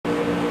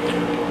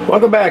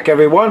Welcome back,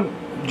 everyone.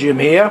 Jim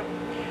here.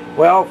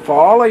 Well, for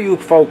all of you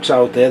folks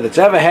out there that's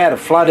ever had a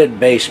flooded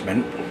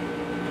basement,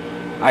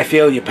 I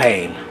feel your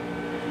pain.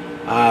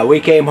 We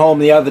came home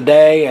the other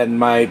day and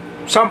my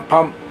sump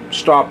pump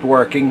stopped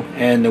working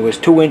and there was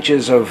 2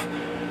 inches of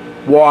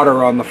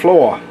water on the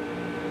floor.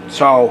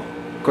 So,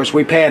 of course,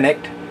 we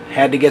panicked,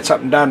 had to get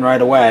something done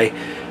right away.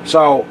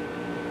 So,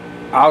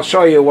 I'll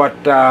show you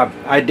what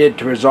I did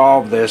to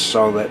resolve this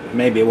so that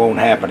maybe it won't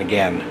happen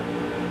again.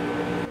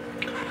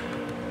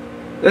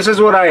 This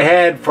is what I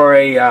had for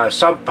a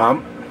sump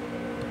pump,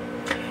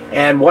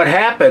 and what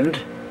happened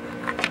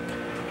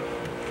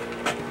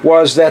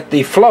was that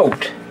the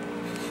float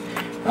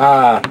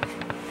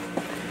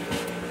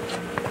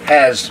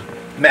has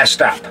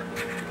messed up.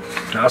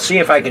 I'll see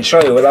if I can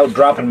show you without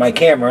dropping my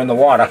camera in the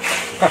water.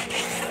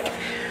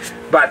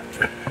 But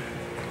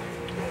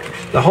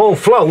the whole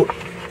float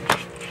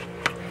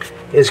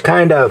is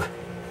kind of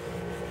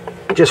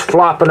just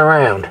flopping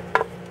around,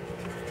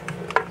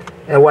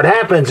 and what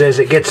happens is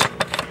it gets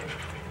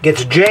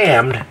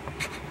jammed,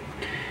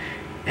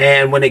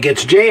 and when it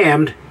gets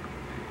jammed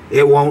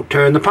it won't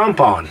turn the pump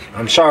on.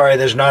 I'm sorry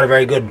there's not a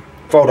very good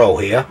photo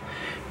here,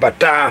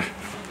 but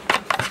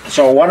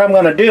so what I'm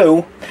going to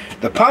do,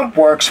 the pump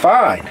works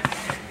fine.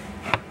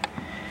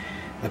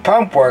 The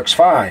pump works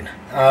fine.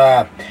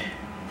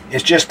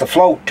 It's just the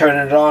float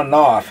turning it on and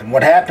off, and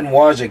what happened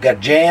was it got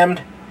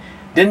jammed,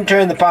 didn't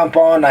turn the pump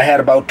on. I had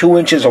about 2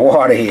 inches of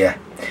water here,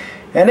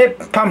 and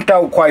it pumped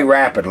out quite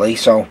rapidly.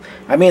 So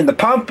I mean, the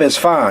pump is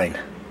fine.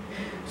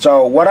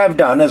 So what I've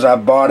done is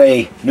I've bought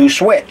a new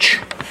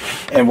switch,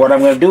 and what I'm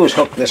going to do is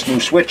hook this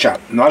new switch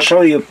up, and I'll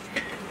show you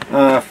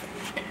a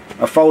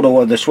photo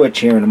of the switch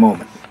here in a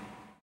moment.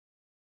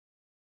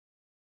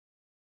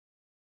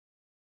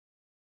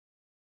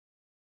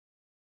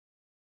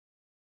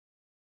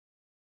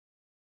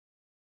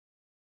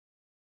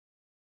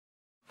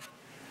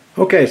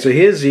 Okay, so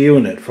here's the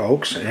unit,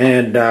 folks,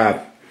 and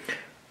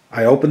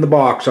I opened the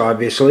box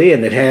obviously,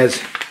 and it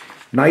has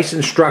nice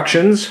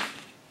instructions.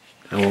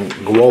 I won't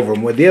go over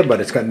them with you, but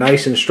it's got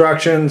nice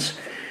instructions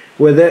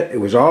with it.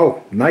 It was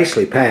all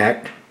nicely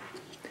packed.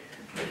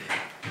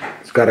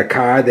 It's got a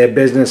card, their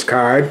business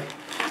card,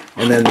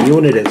 and then the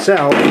unit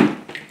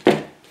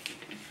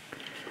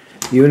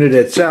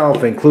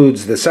itself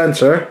includes the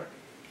sensor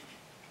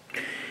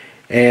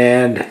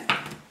and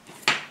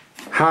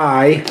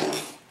high.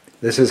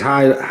 This is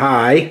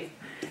high,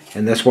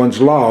 and this one's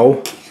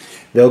low.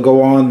 They'll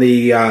go on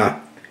the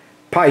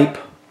pipe,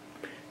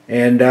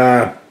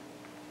 and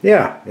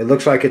yeah, it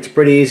looks like it's a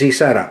pretty easy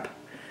setup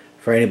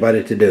for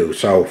anybody to do,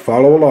 so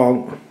follow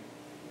along.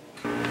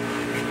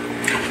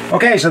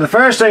 Okay, so the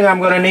first thing I'm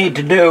going to need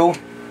to do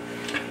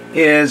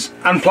is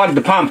unplug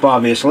the pump,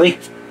 obviously,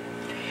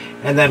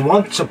 and then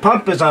once the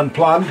pump is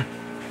unplugged,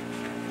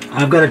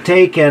 I'm going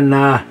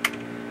to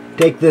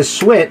take this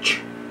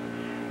switch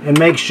and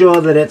make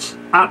sure that it's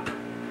up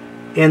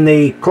in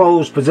the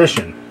closed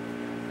position.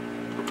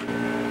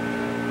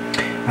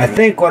 I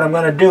think what I'm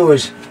going to do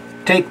is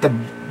take the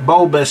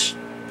bulbous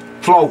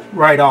float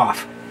right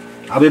off.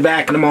 I'll be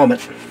back in a moment.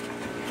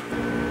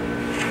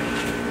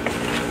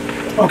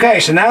 Okay,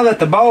 so now that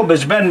the bulb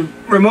has been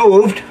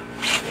removed,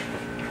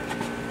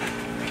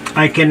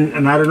 I can,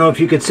 and I don't know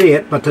if you can see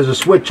it, but there's a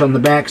switch on the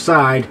back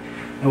side,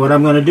 and what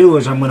I'm going to do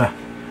is I'm going to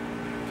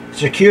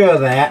secure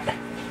that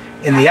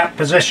in the up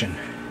position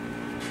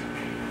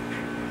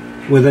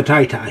with a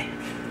tie-tie.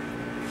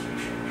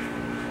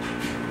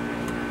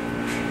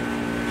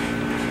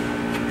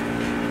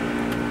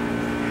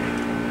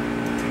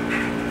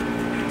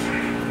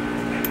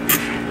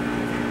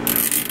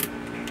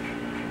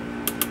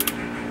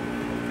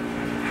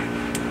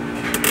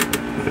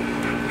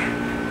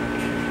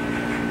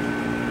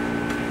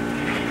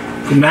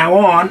 From now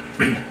on,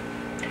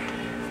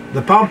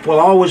 the pump will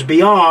always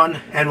be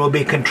on and will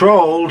be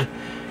controlled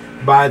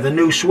by the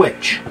new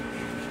switch.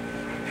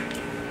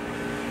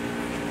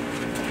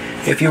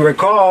 If you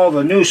recall,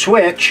 the new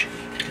switch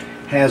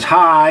has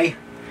high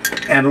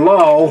and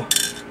low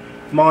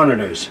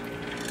monitors.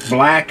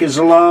 Black is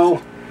a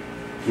low,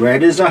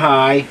 red is a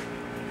high.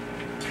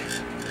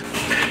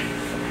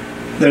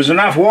 There's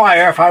enough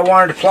wire. If I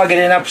wanted to plug it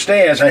in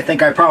upstairs, I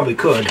think I probably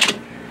could.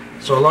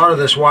 So a lot of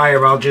this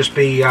wire I'll just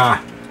be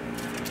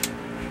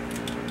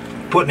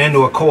putting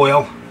into a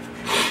coil.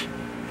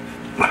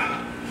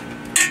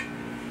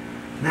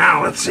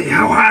 Now let's see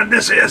how hard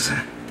this is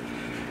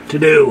to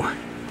do.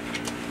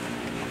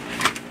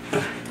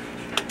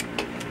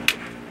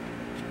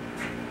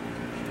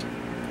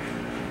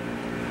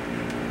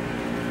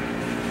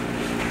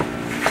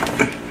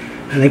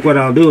 I think what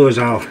I'll do is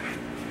I'll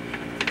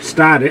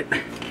start it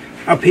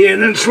up here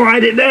and then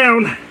slide it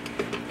down.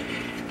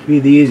 Be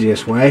the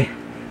easiest way.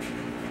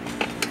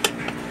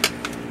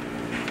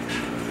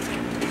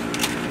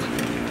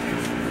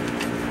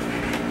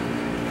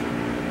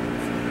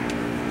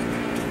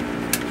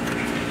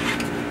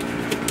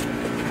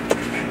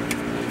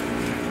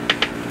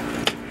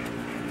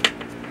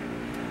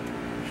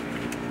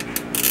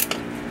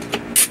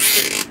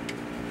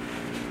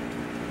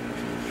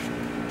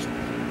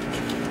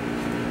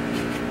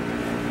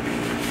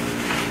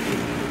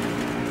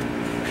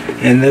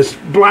 And this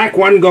black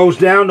one goes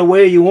down to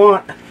where you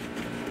want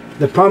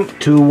the pump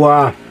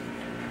to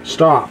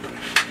stop.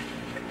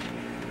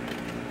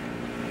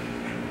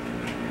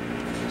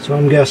 So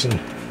I'm guessing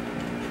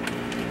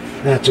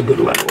that's a good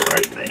level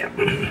right there.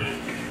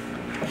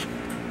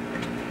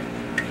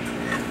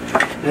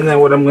 And then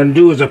what I'm going to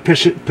do is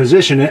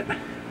position it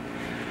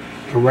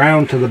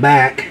around to the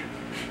back,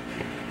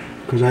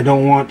 because I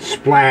don't want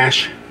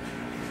splash.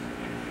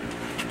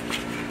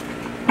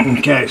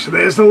 Okay, so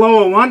there's the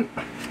lower one.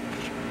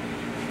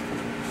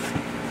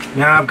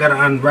 Now I've got to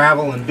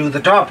unravel and do the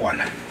top one.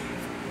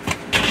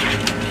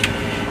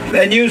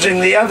 Then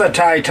using the other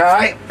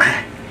tie,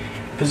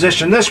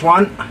 position this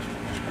one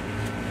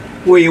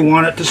where you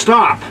want it to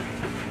stop.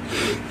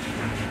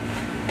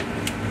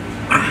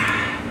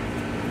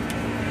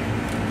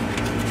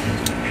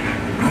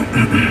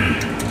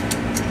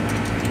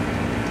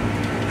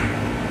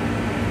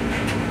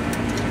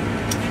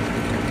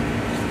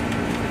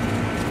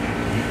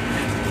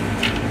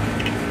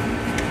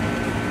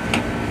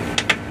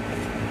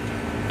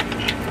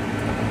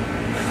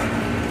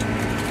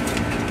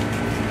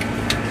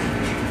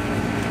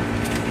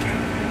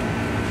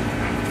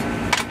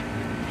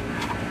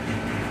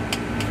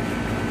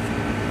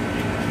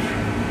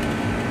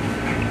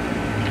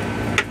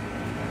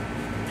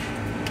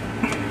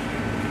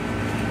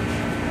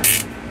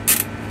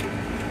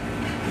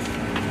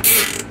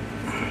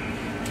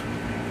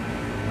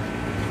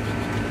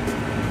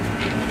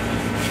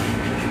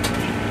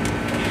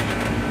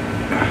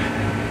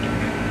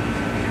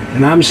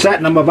 And I'm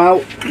setting them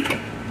about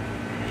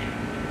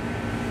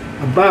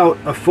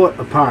a foot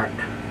apart.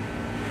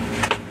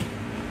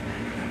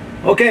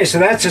 Okay, so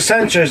that's the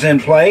sensors in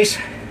place.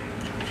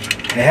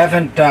 I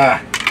haven't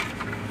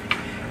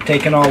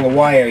taken all the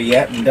wire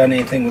yet and done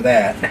anything with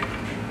that.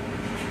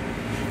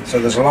 So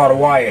there's a lot of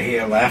wire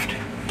here left.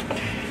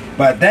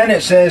 But then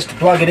it says to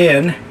plug it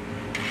in,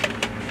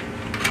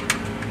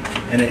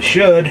 and it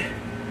should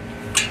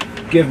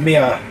give me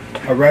a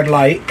red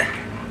light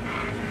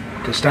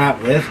to start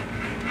with.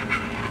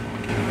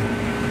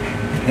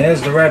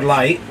 There's the red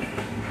light.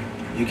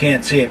 You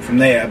can't see it from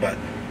there, but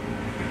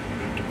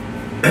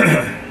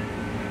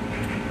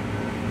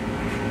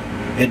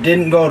it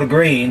didn't go to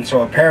green,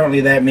 so apparently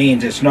that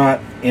means it's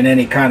not in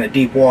any kind of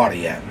deep water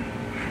yet.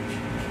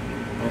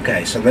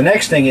 Okay, so the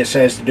next thing it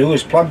says to do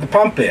is plug the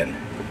pump in.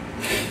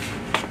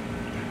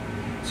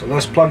 So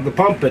let's plug the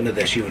pump into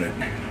this unit.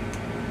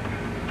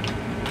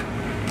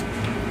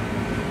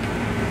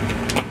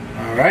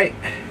 Alright.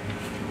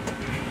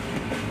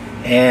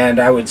 And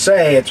I would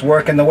say it's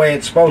working the way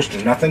it's supposed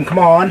to. Nothing come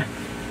on.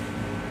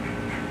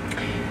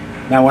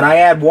 Now when I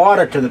add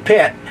water to the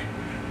pit,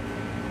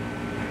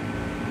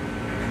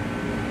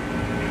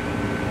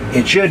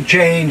 it should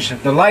change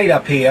the light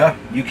up here.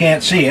 You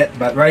can't see it,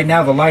 but right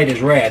now the light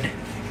is red.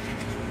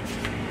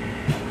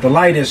 The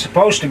light is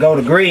supposed to go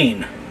to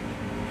green,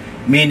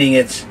 meaning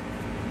it's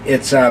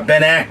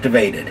been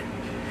activated.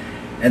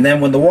 And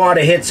then when the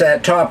water hits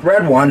that top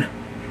red one,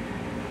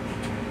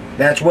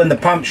 that's when the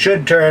pump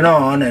should turn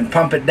on and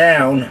pump it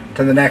down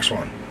to the next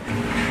one.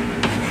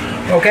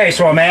 Okay,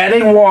 so I'm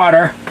adding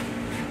water.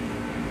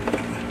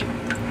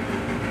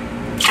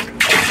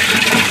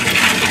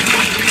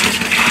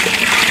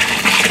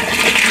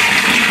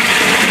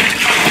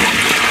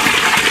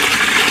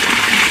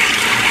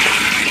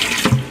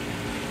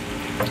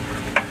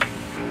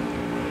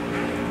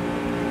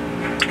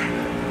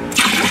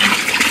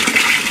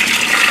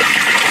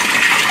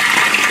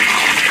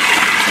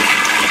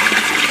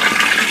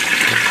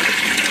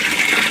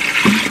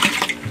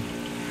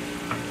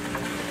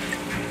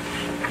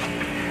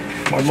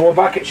 One more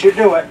bucket should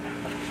do it.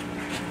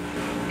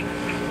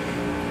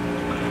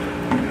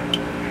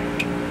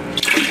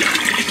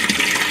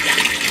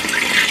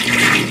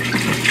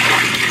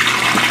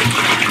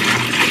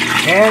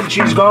 And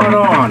she's gone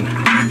on.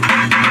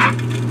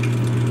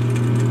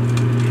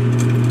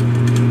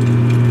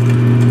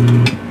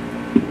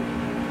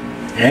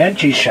 And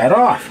she's shut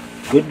off.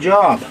 Good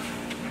job.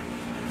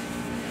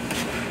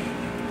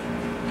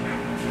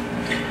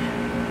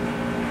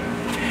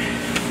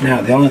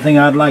 Now the only thing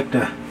I'd like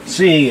to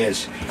see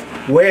is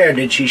where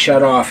did she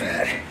shut off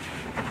at,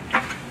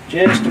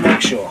 just to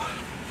make sure.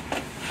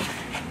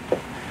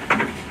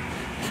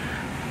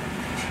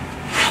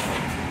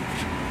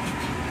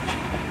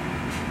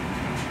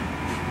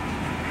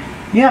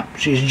 Yep,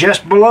 she's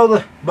just below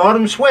the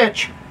bottom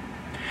switch.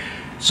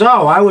 So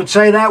I would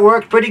say that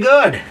worked pretty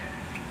good.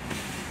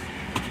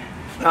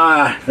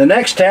 The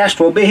next test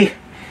will be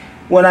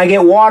when I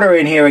get water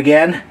in here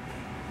again,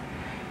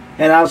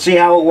 and I'll see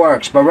how it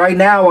works. But right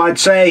now I'd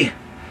say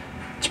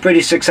it's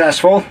pretty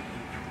successful,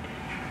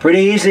 pretty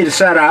easy to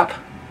set up.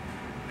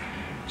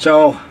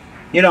 So,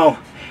 you know,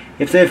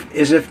 if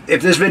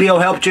this video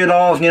helped you at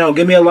all, you know,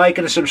 give me a like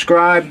and a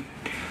subscribe.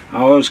 I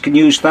always can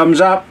use thumbs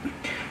up,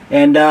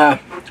 and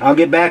I'll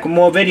get back with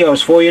more videos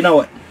before you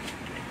know it.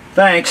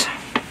 Thanks.